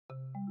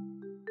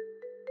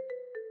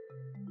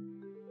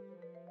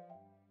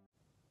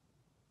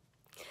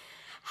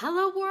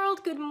Hello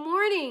world, good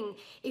morning.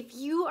 If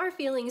you are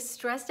feeling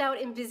stressed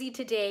out and busy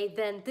today,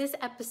 then this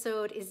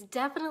episode is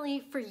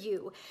definitely for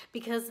you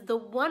because the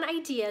one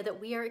idea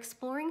that we are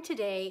exploring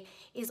today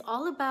is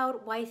all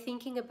about why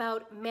thinking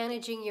about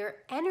managing your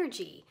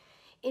energy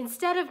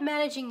instead of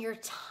managing your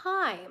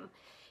time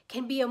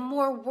can be a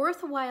more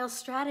worthwhile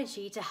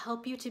strategy to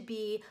help you to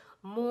be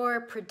more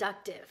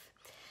productive.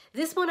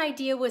 This one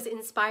idea was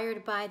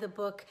inspired by the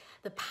book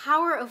The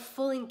Power of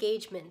Full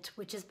Engagement,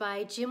 which is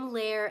by Jim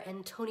Loehr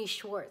and Tony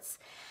Schwartz.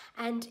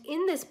 And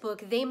in this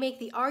book, they make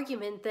the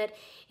argument that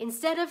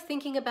instead of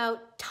thinking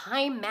about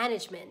time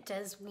management,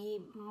 as we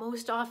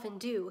most often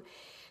do,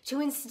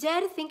 to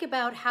instead think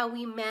about how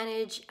we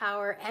manage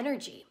our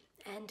energy.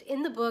 And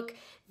in the book,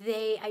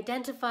 they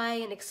identify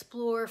and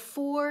explore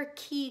 4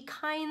 key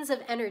kinds of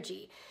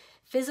energy: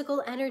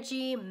 physical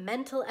energy,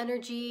 mental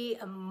energy,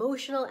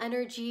 emotional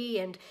energy,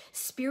 and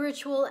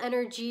spiritual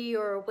energy,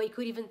 or what you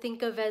could even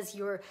think of as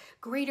your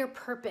greater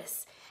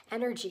purpose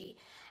energy,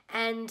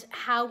 and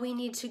how we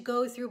need to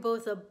go through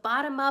both a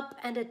bottom-up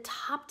and a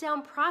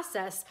top-down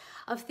process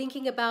of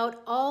thinking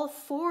about all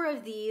 4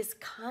 of these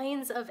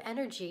kinds of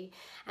energy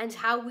and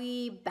how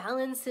we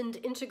balance and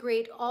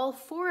integrate all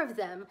 4 of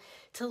them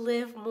to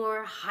live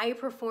more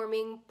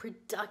high-performing,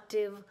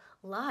 productive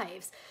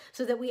lives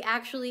so that we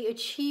actually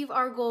achieve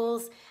our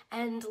goals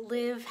and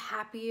live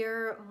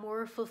happier,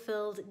 more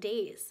fulfilled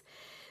days.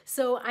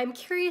 So I'm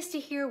curious to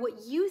hear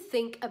what you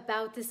think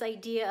about this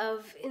idea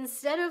of,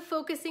 instead of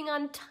focusing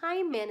on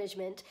time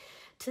management,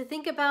 to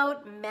think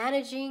about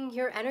managing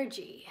your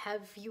energy.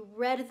 Have you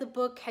read the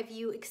book? Have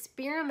you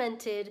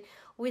experimented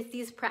with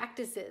these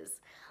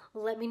practices?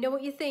 Let me know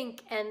what you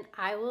think, and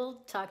I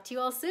will talk to you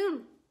all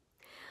soon.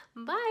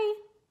 Bye.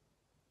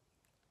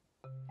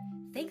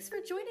 Thanks for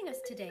joining us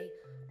today.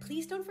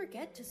 Please don't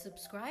forget to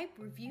subscribe,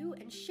 review,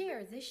 and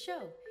share this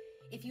show.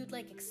 If you'd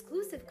like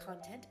exclusive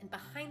content and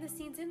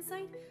behind-the-scenes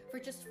insight, for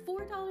just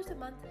 $4 a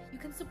month, you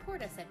can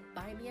support us at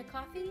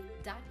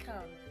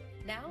buymeacoffee.com.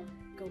 Now,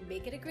 go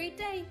make it a great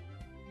day.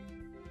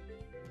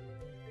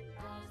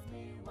 Ask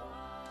me why.